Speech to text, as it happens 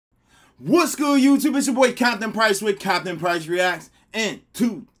What's good, YouTube? It's your boy Captain Price with Captain Price Reacts, and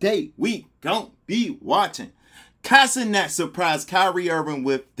today we gon' be watching Cenat surprise Kyrie Irving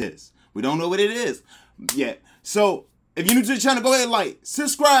with this. We don't know what it is yet. So if you're new to the channel, go ahead, like,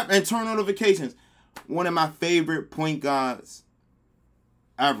 subscribe, and turn on notifications. One of my favorite point guards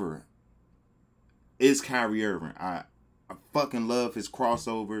ever is Kyrie Irving. I fucking love his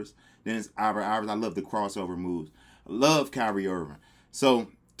crossovers. Then it's Ivory. I love the crossover moves. I love Kyrie Irving. So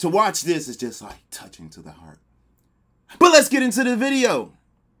to watch this is just like touching to the heart. But let's get into the video.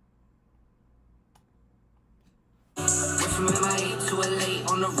 From LA to LA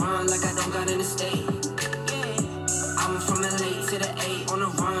on the run like I don't got in the state. Yeah. I'm from LA to the A on the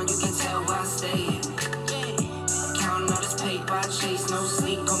run, you can tell where I stay. Yeah. Counting all this paper, I chase no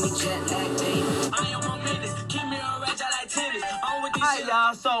sleep, call me jet lag, baby. I am on business, keep me on rage, I like tennis. On with this shit.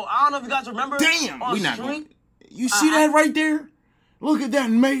 Y'all, so I don't know if you guys remember. Damn, we not going. You see that right there? Look at that,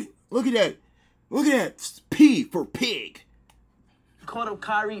 mate. Look at that. Look at that. P for pig. Caught up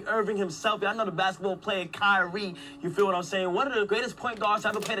Kyrie Irving himself. Y'all know the basketball player Kyrie. You feel what I'm saying? One of the greatest point guards to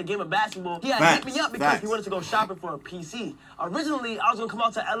ever play the game of basketball. He had hit me up because he wanted to go shopping for a PC. Originally, I was going to come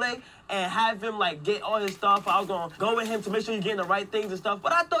out to LA and have him, like, get all his stuff. I was going to go with him to make sure you're getting the right things and stuff.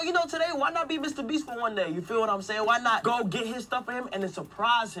 But I thought, you know, today, why not be Mr. Beast for one day? You feel what I'm saying? Why not go get his stuff for him and then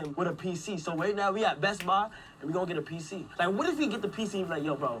surprise him with a PC? So right now, we at Best Buy, and we going to get a PC. Like, what if we get the PC and be like,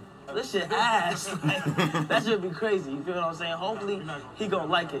 yo, bro, this shit ass. Like, that should be crazy. You feel what I'm saying? Hopefully, he going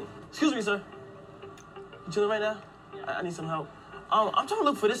to like it. Excuse me, sir. You chilling right now? I need some help. I'm trying to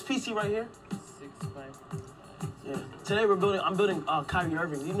look for this PC right here. 6'5". Yeah. Today I'm building Kyrie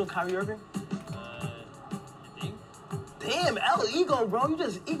Irving. You know Kyrie Irving? I think. Damn, El Ego, bro. You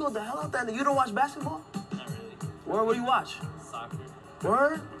just egoed the hell out there. You don't watch basketball? Not really. Word, what do you watch? Soccer.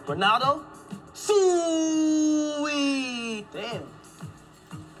 Word? Ronaldo? Sweet. Damn.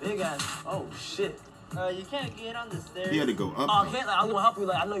 Big ass. Oh, shit. You can't get on the stairs. He had to go up. Oh, can't. I was gonna help you.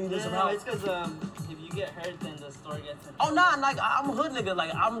 Like, I know you need some help. It's because if you get hurt, then the store gets in. Oh, nah, like, I'm a hood nigga.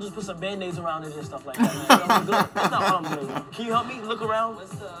 Like, I'm just put some band-aids around it and stuff like that. Like, I'm good. That's not what I'm doing. Can you help me look around?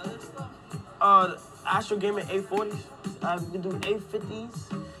 What's the other stuff? Astro Gaming A40s. We can do A50s.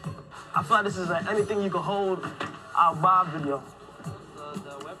 I feel like this is like anything you can hold. I'll buy a video.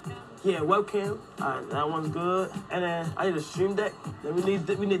 The webcam? Yeah, webcam. Alright, that one's good. And then I need a stream deck. Then we need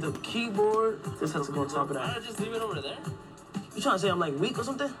the keyboard. This has to go on top of Why that. not just leave it over there? You trying to say I'm like weak or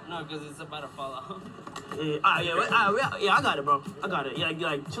something? No, because it's about to fall out. Yeah, yeah, I got it, bro. I got it. Yeah,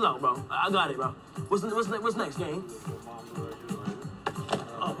 like chill out, bro. I got it, bro. What's next, gang?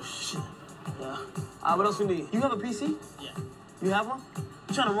 Oh shit. Yeah. What else we need? You have a PC? Yeah. You have one?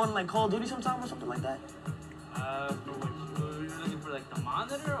 You trying to run like Call of Duty sometime or something like that? For which? Were you looking for like the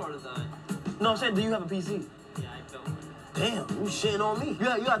monitor or the? No, I'm saying, do you have a PC? Yeah, I built one. Damn, you shitting on me.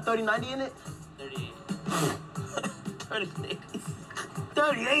 You got 3090 in it? 38. 3080.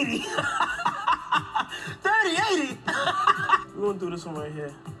 3080. 3080. We're gonna do this one right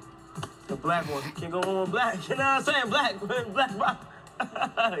here. The black one. Can't go on with black. You know what I'm saying? Black rock.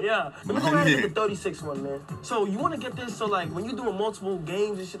 Yeah. Let me go ahead and get the 36 one, man. So you wanna get this so like when you're doing multiple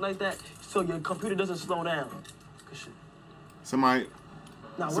games and shit like that, so your computer doesn't slow down. Good shit. Somebody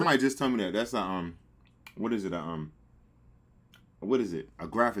just told me that. That's what is it? What is it? A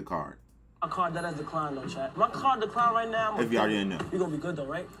graphic card. My card that has declined though, chat. My card declined right now. If y'all didn't know. You're gonna be good though,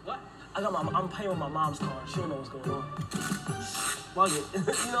 right? What? I'm paying with my mom's card. She don't know what's going on. Fuck it.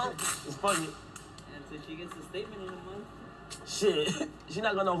 You know? It's fuck it. And so she gets a statement in a month. Shit. She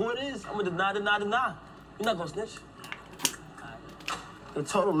not gonna know who it is. I'm gonna deny. You're not gonna snitch. The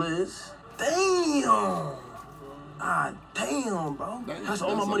total is damn. Damn, bro. That's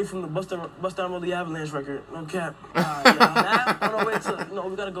all my money from the Bust Down Roll the Avalanche record. No cap. Now, on our way to,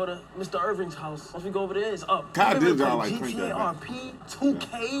 we gotta go to Mr. Irving's house. Once we go over there, it's up. God did y'all like GTA, RP,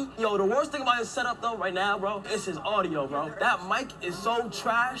 2K. Yo, the worst thing about his setup, though, right now, bro, is his audio, bro. That mic is so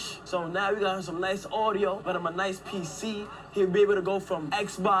trash. So now we got some nice audio, got him a nice PC. He'll be able to go from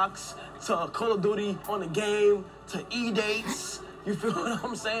Xbox to Call of Duty on the game to E-dates. You feel what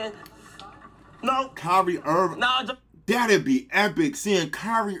I'm saying? No. Kyrie Irving. Nah, that'd be epic. Seeing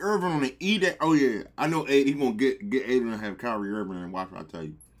Kyrie Irving on the E-Day. Oh, yeah. I know he gonna get Aiden to have Kyrie Irving and watch what I tell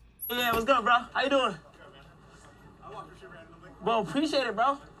you. Yeah, what's good, bro? How you doing? I watch your shit randomly. Bro, appreciate it,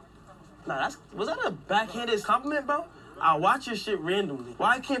 bro. Nah, was that a backhanded compliment, bro? I watch your shit randomly.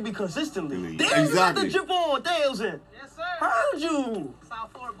 Why it can't be consistently? Damn, exactly. You got the drip on, Daleson. Yes, sir. Heard you.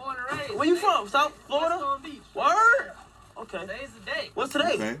 South Florida, born and raised. Where you from? South Florida? West Palm Beach. Word? Okay. Today's the day. What's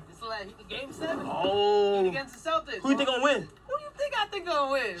today? Okay. It's like game 7. Oh. Against the Celtics. Who you think gonna win? Who you think I think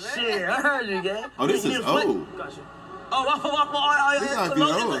gonna win, man? Shit, I heard you, gang. Oh, this is old. Gotcha.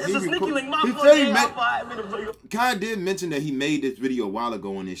 It's a sneaky link. My fault. Kai did mention that he made this video a while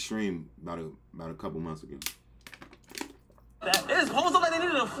ago on his stream about a couple months ago. It's supposed like they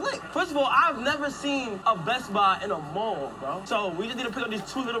needed a flick. First of all, I've never seen a Best Buy in a mall, bro. So we just need to pick up these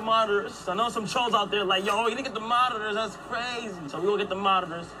 2 little monitors. I know some trolls out there like, yo, you didn't get the monitors. That's crazy. So we gonna get the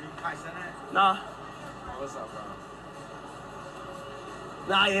monitors. Cenat? Nah. What's up, bro?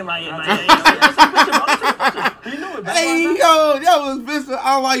 Nah, yeah. You know it, Hey, yo, that was Vincent.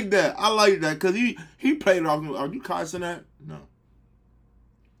 I like that. Because he played off. Are you Cenat? No.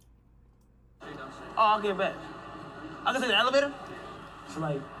 Oh, I'll get back. I can take the elevator? So,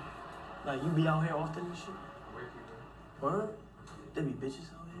 like you be out here often and shit? Word? There be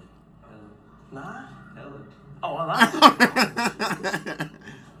bitches out here? Nah? Oh, a lot?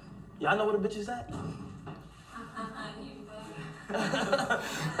 Y'all know where the bitches at?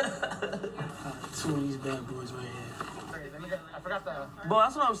 2 of these bad boys right here. I forgot the... Bro,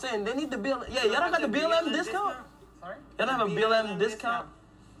 that's what I'm saying. They need the BLM. Yeah, y'all don't got the BLM discount? Sorry? Y'all don't have a BLM discount?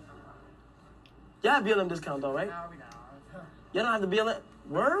 Y'all have BLM discount though, right? No, we don't. Y'all don't have the BLM?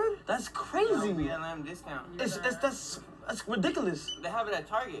 Word? That's crazy. No BLM discount. That's ridiculous. They have it at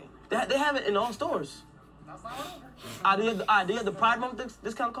Target. They have it in all stores. That's not what Do you have the Pride Month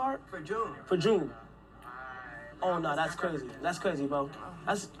discount card? For June. For June. Oh no, that's crazy. That's crazy, bro.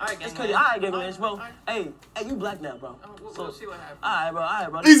 That's crazy. All right, Gangland, bro. Hey, you black now, bro. We'll see what happens. All right,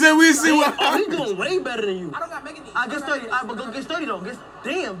 bro. He said we see what happens. He's doing way better than you. I don't got making these. I guess 30. All right, but go get 30 though.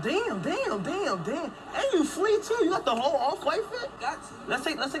 Damn. And you flee too. You got the whole off-white fit. Got to. Let's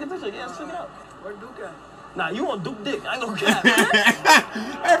take a picture. Yeah, let's check it out. Where Duke at? Nah, you want Duke dick. I ain't gonna cap.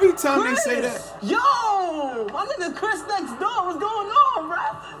 Every time Chris, they say that. Yo, my nigga Chris next door. What's going on, bro?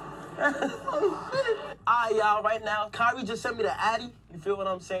 Oh, shit. Alright, y'all, right now, Kyrie just sent me the Addy, you feel what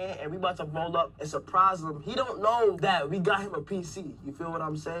I'm saying? And we about to roll up and surprise him. He don't know that we got him a PC, you feel what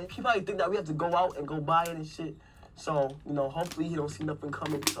I'm saying? He probably think that we have to go out and go buy it and shit. So, you know, hopefully he don't see nothing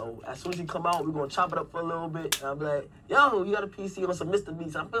coming. So, as soon as he come out, we're gonna chop it up for a little bit. And I'll be like, yo, you got a PC on some Mr.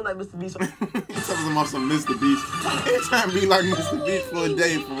 Beast. I'm feeling like Mr. Beast. He's talking about some Mr. Beast. He's trying to be like Mr. Beast for a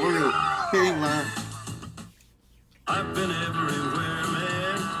day, for real. He ain't lying. I've been everywhere,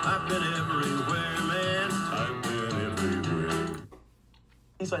 man. I've been everywhere, man. I've been everywhere.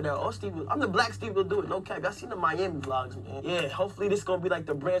 He's like that. Oh, Steve, I'm the black Steve will do it. No cap. I seen the Miami vlogs, man. Yeah, hopefully this gonna be like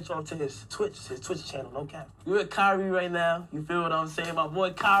the branch off to his Twitch channel. No cap. You with Kyrie right now. You feel what I'm saying? My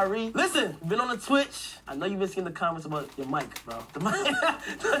boy Kyrie. Listen, been on the Twitch. I know you've been seeing the comments about your mic, bro. The mic,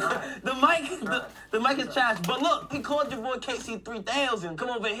 the mic is trash. But look, he called your boy KC3000. Come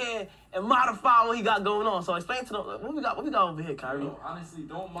over here and modify what he got going on. So explain to them what we got over here, Kyrie. Yo, honestly,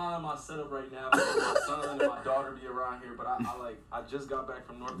 don't mind my setup right now. My son and my daughter be around here, but I just got back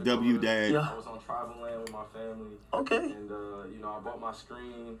from North Dakota. W Dad. Yeah. I was on tribal land with my family. Okay. And you know, I bought my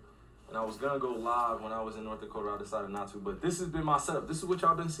screen, and I was gonna go live when I was in North Dakota. I decided not to, but this has been my setup. This is what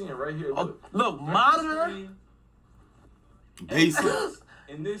y'all been seeing right here. Look, monitor. Basic.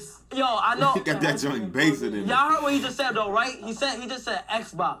 And this. Yo, I know. He got that joint basic in it. Y'all heard what he just said though, right? He just said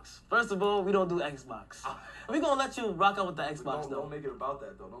Xbox. First of all, we don't do Xbox. We gonna let you rock out with the Xbox though. Don't make it about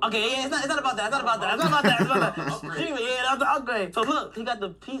that though. Okay, yeah, it's not about that. It's not about that. Streaming, yeah, that's the upgrade. So look, he got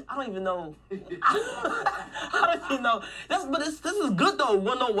the piece. I don't even know. I don't even know. This is good though.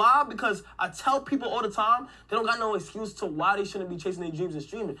 Wanna know why? Because I tell people all the time they don't got no excuse to why they shouldn't be chasing their dreams and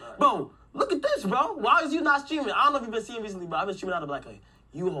streaming. Bro, look at this, bro. Why is you not streaming? I don't know if you've been seeing recently, but I've been streaming out of like a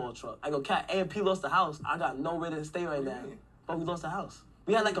U-Haul truck. I go, cat. AMP lost the house. I got nowhere to stay right now. But we lost the house.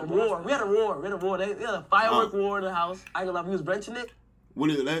 We had like a war. We had a war. They had a firework war in the house. I ain't gonna lie, we was renting it.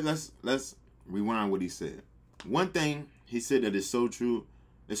 Let's rewind what he said. One thing he said that is so true,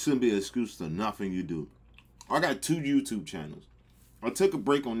 it shouldn't be an excuse to nothing you do. I got 2 YouTube channels. I took a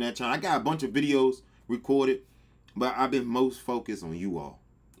break on that channel. I got a bunch of videos recorded, but I've been most focused on you all.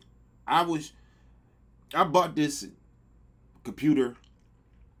 I bought this computer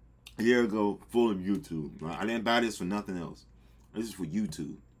a year ago full of YouTube. I didn't buy this for nothing else. This is for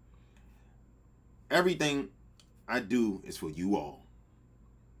YouTube. Everything I do is for you all.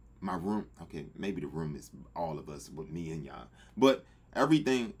 My room, okay, maybe the room is all of us with me and y'all. But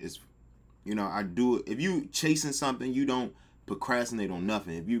everything is, you know, I do it. If you chasing something, you don't procrastinate on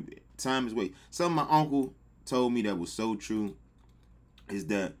nothing. If you, time is wait. Something my uncle told me that was so true is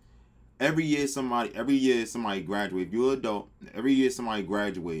that every year somebody graduate. If you're an adult, every year somebody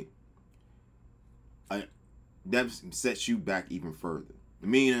graduate, that sets you back even further.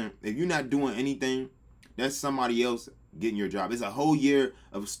 Meaning, if you're not doing anything, that's somebody else getting your job. It's a whole year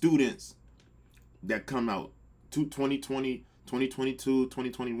of students that come out. 2020, 2022,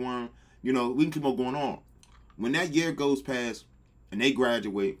 2021. You know, we can keep on going on. when that year goes past and they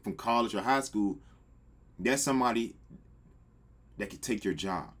graduate from college or high school, that's somebody that can take your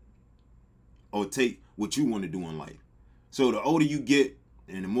job or take what you want to do in life. So the older you get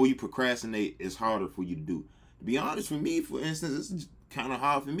and the more you procrastinate, it's harder for you to do. To be honest, for me, for instance, it's kind of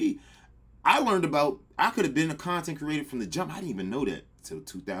hard for me. I learned about, I could have been a content creator from the jump. I didn't even know that until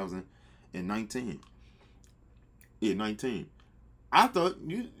 2019. Yeah, 19. I thought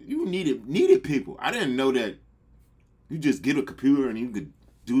you needed people. I didn't know that you just get a computer and you could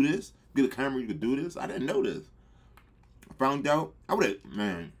do this. Get a camera, you could do this. I didn't know this. I found out, I would have,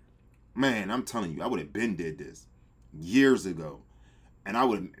 man, I'm telling you, I would have been did this years ago. And I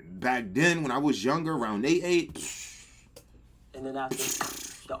would, back then when I was younger, around 8. And then after,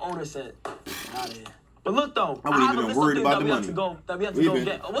 the owner said, out of here. But look though, I wouldn't even been worried about the money. That we have to go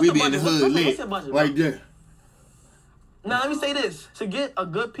get. We be in the hood lit, like that. Now let me say this: to get a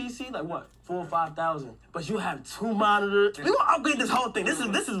good PC, like what, 4,000 or 5,000, but you have 2 monitors. We gonna upgrade this whole thing. This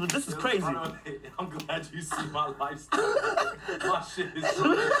is crazy. I'm glad you see my lifestyle. My shit is It's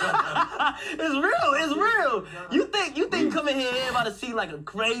real. It's real. You think coming here about to see like a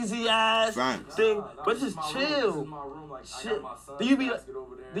crazy ass thing, but just chill. This is my room. Like, Shit. I got my son's Do you basket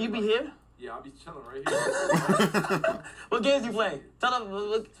over there. be here? Yeah, I'll be chilling right here. What games you play? Tell them.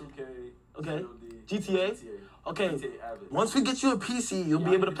 2K. Okay. COD, GTA. Okay. GTA Avid. Once we get you a PC, you'll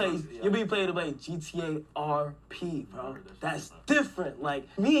be able to play. Yeah. You'll be able to play GTA RP, bro. That's different. Like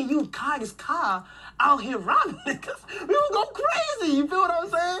me and you, Kai is Kai, out here robbing niggas. We will go crazy. You feel what I'm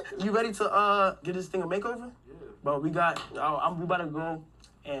saying? You ready to get this thing a makeover? Yeah. Bro, we got. We about to go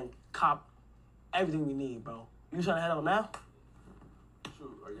and cop everything we need, bro. You trying to head out now?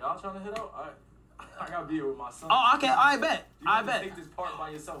 Shoot, are y'all trying to head out? I gotta be here with my son. Oh, okay. I bet. You I have to bet. take this part by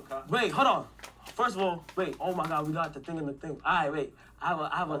yourself, Kai. Wait, hold on. First of all, wait. Oh my God, we got the thing in the thing. All right, wait. I have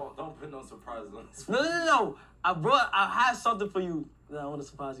a. Don't put no surprises on this. No. I have something for you that I want to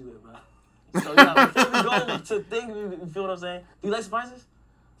surprise you with, bro. So yeah, before we go to thing, you feel what I'm saying? Do you like surprises?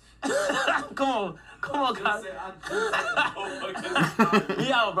 Come on, Kai.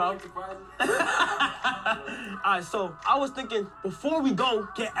 Yeah, bro. All right, so I was thinking before we go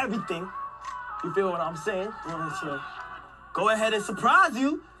get everything, you feel what I'm saying? I wanted to go ahead and surprise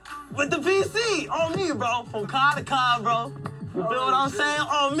you with the PC on me, bro. From car to car, bro. You feel what I'm saying?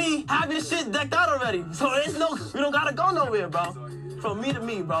 On me. Have your shit decked out already. So we don't gotta go nowhere, bro. From me to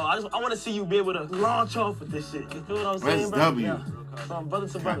me, bro. I want to see you be able to launch off with this shit. You feel what I'm saying, bro? W. Yeah. From brother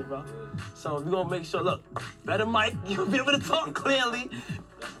to brother, bro. So we're gonna make sure, look, better mic, you'll be able to talk clearly.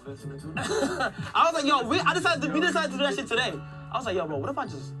 I was like, yo, we decided to do that shit today. I was like, yo, bro, what if I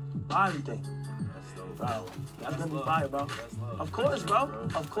just buy everything? Bro, that's gonna be fire, bro. Of course, bro.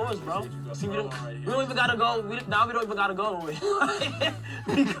 See, we don't even gotta go. We don't even gotta go nowhere.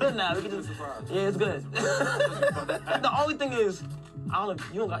 We good now. We can just, yeah, it's good. The only thing is, I don't know,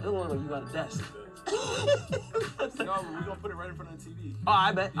 you got a desk. No, we're gonna put it right in front of the TV. Oh,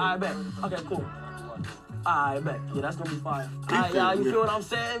 I bet. Okay, cool. I bet. Yeah, that's gonna be fire. Alright, y'all, you feel what I'm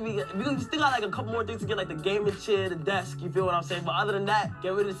saying? We still got like a couple more things to get, like the gaming chair, the desk, you feel what I'm saying? But other than that,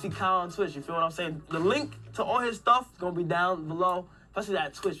 get ready to see Kyle on Twitch, you feel what I'm saying? The link to all his stuff is gonna be down below, especially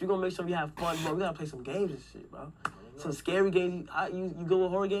that Twitch. We're gonna make sure we have fun, bro. We gotta play some games and shit, bro. Some scary games. You good with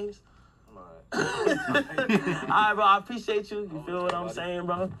horror games? Alright, bro, I appreciate you. You feel what I'm saying,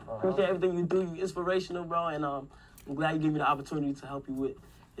 bro? Appreciate everything you do. You're inspirational, bro, and I'm glad you gave me the opportunity to help you with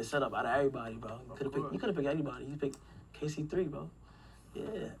your setup out of everybody, bro. You could have picked anybody. You picked KC3, bro. Yeah.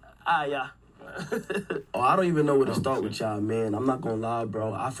 Alright, yeah. Oh, I don't even know where to start with y'all, man. I'm not gonna lie,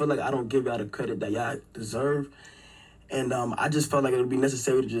 bro. I feel like I don't give y'all the credit that y'all deserve. And I just felt like it would be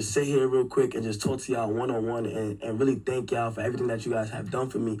necessary to just sit here real quick and just talk to y'all one-on-one and really thank y'all for everything that you guys have done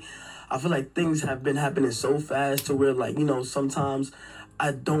for me. I feel like things have been happening so fast to where, like, you know, sometimes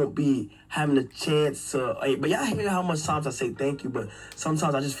I don't be having a chance to, but y'all hear how much times I say thank you, but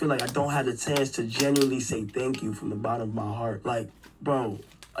sometimes I just feel like I don't have the chance to genuinely say thank you from the bottom of my heart. Like, bro,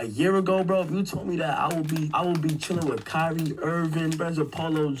 a year ago, bro, if you told me that I would be chilling with Kyrie, Irving, friends with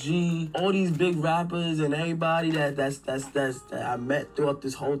Polo G, all these big rappers and everybody that I met throughout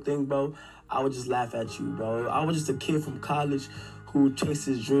this whole thing, bro, I would just laugh at you, bro. I was just a kid from college who chased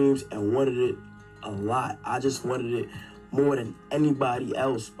his dreams and wanted it a lot. I just wanted it more than anybody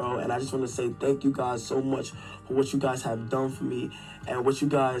else, bro. And I just want to say thank you guys so much for what you guys have done for me and what you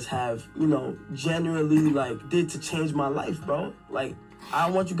guys have, you know, genuinely, like, did to change my life, bro. Like, I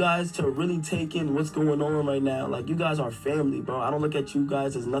want you guys to really take in what's going on right now. Like, you guys are family, bro. I don't look at you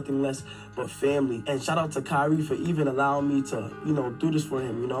guys as nothing less but family. And shout out to Kyrie for even allowing me to, you know, do this for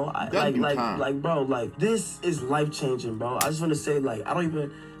him, you know? Bro, like, this is life-changing, bro. I just want to say, like, I don't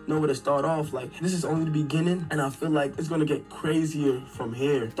even know where to start off. Like, this is only the beginning, and I feel like it's gonna get crazier from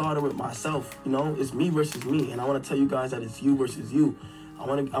here. Started with myself, you know, it's me versus me, and I want to tell you guys that it's you versus you. I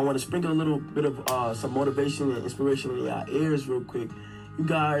want to sprinkle a little bit of some motivation and inspiration in your ears real quick. You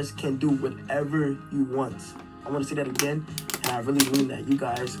guys can do whatever you want. I want to say that again, and I really mean that. You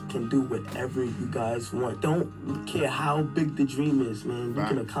guys can do whatever you guys want. Don't care how big the dream is, man. You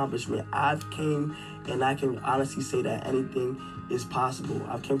can accomplish, man. I've came, and I can honestly say that anything is possible.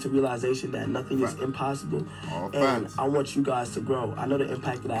 I've came to realization that nothing is impossible, and I want you guys to grow. I know the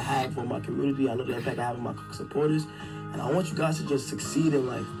impact that I have on my community. I know the impact I have on my supporters, and I want you guys to just succeed in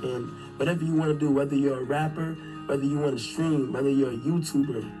life. And whatever you want to do, whether you're a rapper, whether you want to stream, whether you're a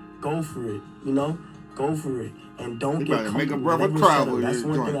YouTuber, go for it, you know? Go for it. And don't get comfortable. Make a brother cry. That's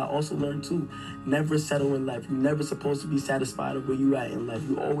one thing I also learned too. Never settle in life. You're never supposed to be satisfied with where you at in life.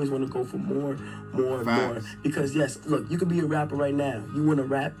 You always want to go for more, more, and more. Because yes, look, you could be a rapper right now. You want to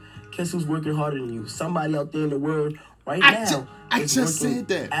rap. Guess who's working harder than you? Somebody out there in the world right now is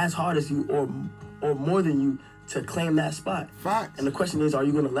working as hard as you or more than you to claim that spot. Facts. And the question is, are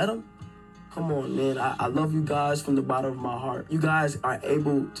you going to let them? Come on, man. I love you guys from the bottom of my heart. You guys are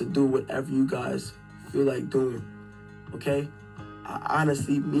able to do whatever you guys feel like doing, okay? I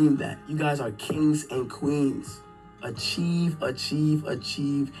honestly mean that. You guys are kings and queens. Achieve, achieve,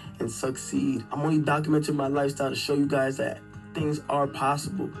 achieve, and succeed. I'm only documenting my lifestyle to show you guys that things are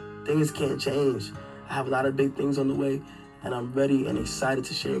possible. Things can change. I have a lot of big things on the way, and I'm ready and excited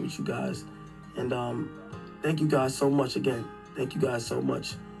to share it with you guys. And thank you guys so much again. Thank you guys so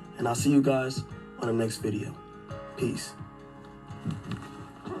much. And I'll see you guys on the next video. Peace.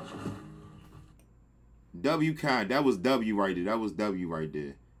 W kind, that was W right there. That was W right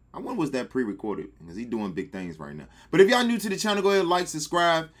there. I wonder was that pre-recorded because he's doing big things right now. But if y'all new to the channel, go ahead, like,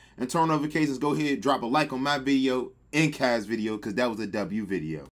 subscribe, and turn on notifications. Go ahead, drop a like on my video and Kaz's video because that was a W video.